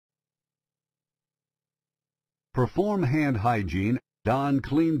Perform hand hygiene. Don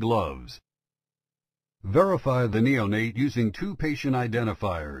clean gloves. Verify the neonate using 2 patient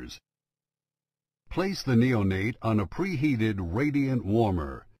identifiers. Place the neonate on a preheated radiant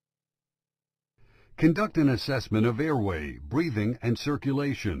warmer. Conduct an assessment of airway, breathing, and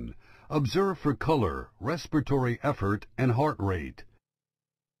circulation. Observe for color, respiratory effort, and heart rate.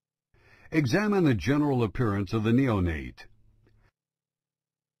 Examine the general appearance of the neonate.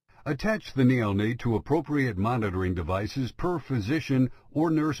 Attach the neonate to appropriate monitoring devices per physician or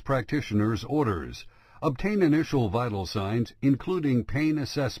nurse practitioner's orders. Obtain initial vital signs, including pain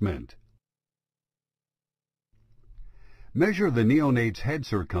assessment. Measure the neonate's head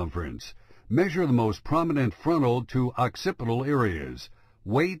circumference. Measure the most prominent frontal to occipital areas,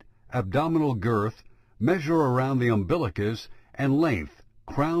 weight, abdominal girth, measure around the umbilicus, and length,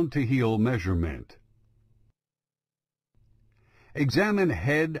 crown to heel measurement. Examine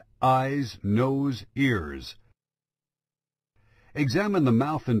head, eyes, nose, ears. Examine the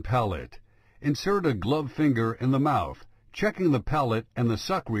mouth and palate. Insert a gloved finger in the mouth, checking the palate and the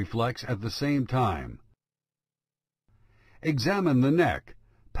suck reflex at the same time. Examine the neck.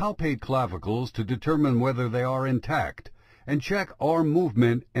 Palpate clavicles to determine whether they are intact, and check arm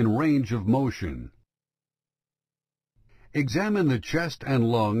movement and range of motion. Examine the chest and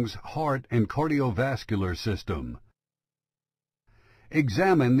lungs, heart, and cardiovascular system.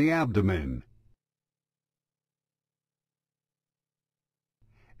 Examine the abdomen.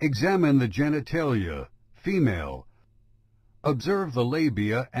 Examine the genitalia, female. Observe the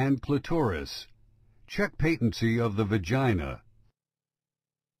labia and clitoris. Check patency of the vagina.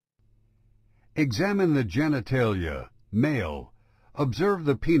 Examine the genitalia, male. Observe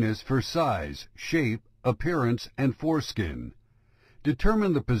the penis for size, shape, appearance, and foreskin.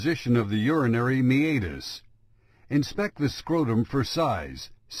 Determine the position of the urinary meatus. Inspect the scrotum for size,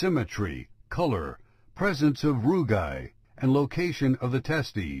 symmetry, color, presence of rugae, and location of the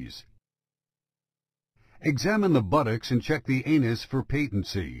testes. Examine the buttocks and check the anus for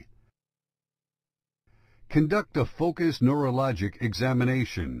patency. Conduct a focused neurologic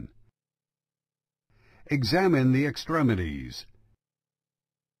examination. Examine the extremities.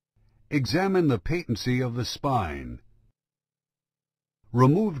 Examine the patency of the spine.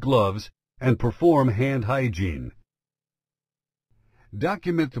 Remove gloves and perform hand hygiene.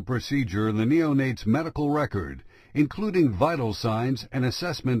 Document the procedure in the neonate's medical record, including vital signs and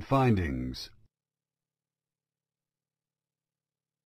assessment findings.